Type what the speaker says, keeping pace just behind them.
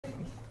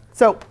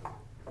So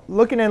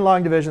looking in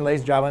long division,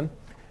 ladies and gentlemen,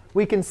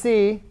 we can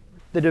see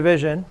the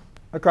division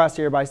across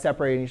here by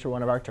separating each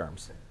one of our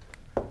terms.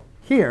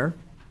 Here,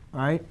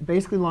 all right,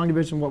 basically long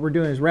division, what we're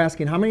doing is we're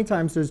asking how many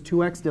times does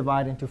 2x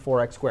divide into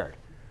 4x squared?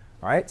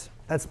 All right,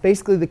 that's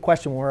basically the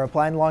question when we're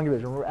applying long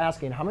division. We're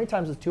asking how many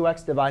times does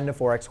 2x divide into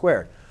 4x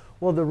squared?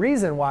 Well, the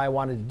reason why I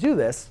wanted to do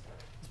this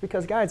is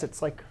because, guys,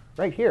 it's like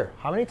right here.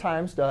 How many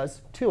times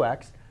does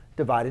 2x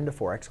divide into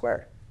 4x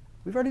squared?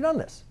 We've already done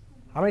this.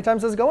 How many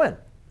times does it go in?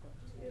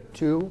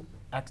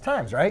 2x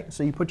times, right?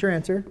 So you put your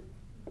answer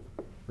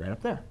right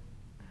up there.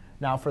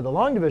 Now, for the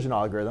long division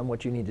algorithm,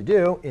 what you need to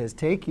do is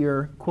take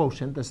your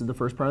quotient. This is the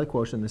first part of the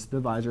quotient. This is the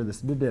divisor. This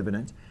is the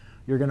dividend.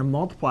 You're going to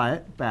multiply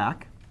it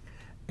back.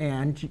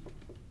 And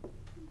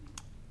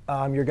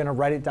you're going to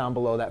write it down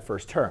below that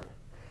first term.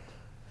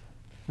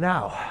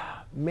 Now,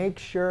 make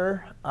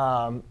sure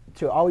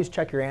to always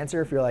check your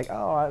answer if you're like,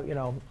 oh, you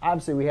know,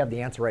 obviously we have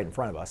the answer right in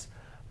front of us.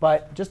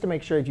 But just to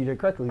make sure that you did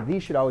correctly,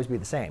 these should always be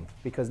the same.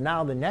 Because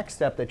now the next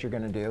step that you're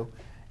going to do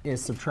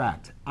is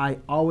subtract. I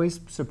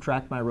always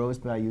subtract my rows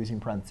by using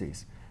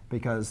parentheses.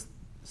 Because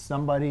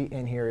somebody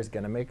in here is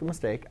going to make a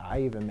mistake.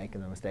 I even make the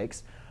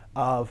mistakes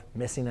of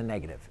missing a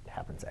negative. It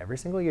happens every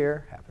single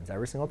year, happens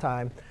every single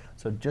time.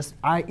 So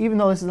even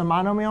though this is a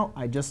monomial,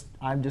 I just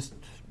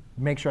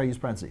make sure I use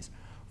parentheses.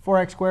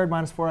 4x squared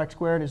minus 4x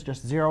squared is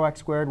just 0x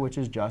squared, which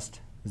is just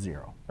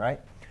 0,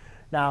 right?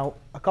 Now,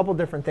 a couple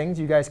different things.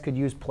 You guys could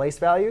use place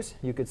values.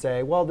 You could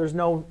say, well, there's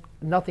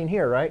nothing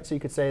here, right? So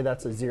you could say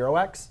that's a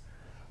 0x.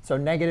 So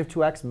negative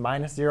 2x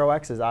minus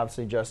 0x is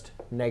obviously just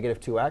negative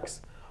 2x.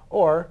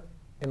 Or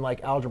in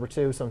like algebra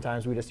 2,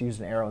 sometimes we just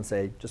use an arrow and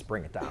say, just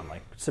bring it down.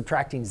 Like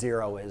subtracting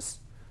 0 is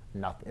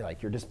nothing.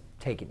 Like you're just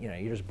taking,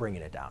 you're just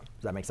bringing it down.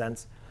 Does that make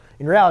sense?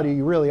 In reality,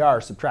 you really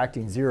are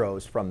subtracting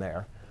zeros from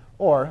there.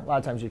 Or a lot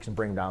of times you can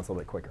bring them down a little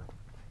bit quicker.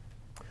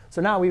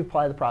 So now we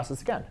apply the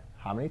process again.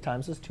 How many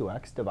times does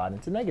 2x divide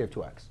into negative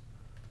 2x?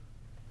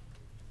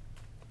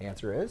 The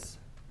answer is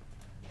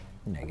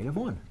negative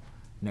 1.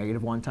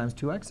 Negative 1 times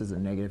 2x is a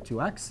negative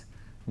 2x.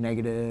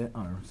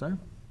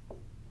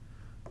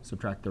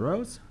 Subtract the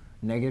rows.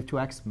 Negative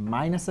 2x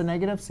minus a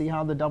negative. See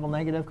how the double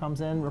negative comes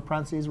in with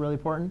parentheses, really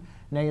important.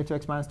 Negative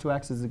 2x minus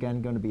 2x is,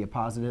 again, going to be a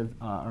positive,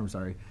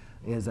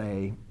 is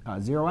a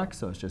 0x,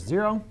 so it's just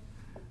 0.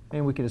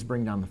 And we can just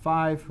bring down the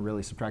 5,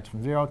 really subtract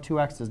from 0.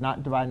 2x does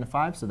not divide into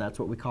 5, so that's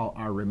what we call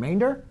our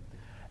remainder.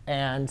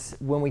 And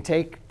when we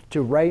take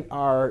to write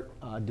our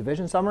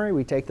division summary,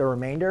 we take the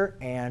remainder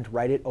and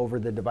write it over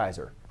the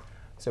divisor.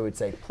 So we'd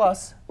say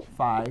plus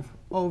 5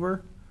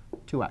 over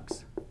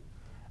 2x.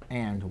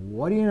 And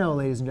what do you know,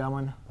 ladies and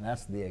gentlemen?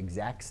 That's the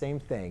exact same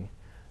thing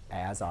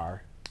as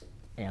our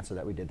answer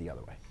that we did the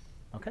other way.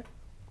 OK?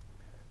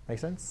 Make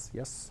sense?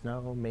 Yes?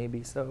 No?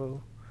 Maybe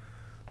so?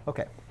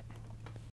 OK.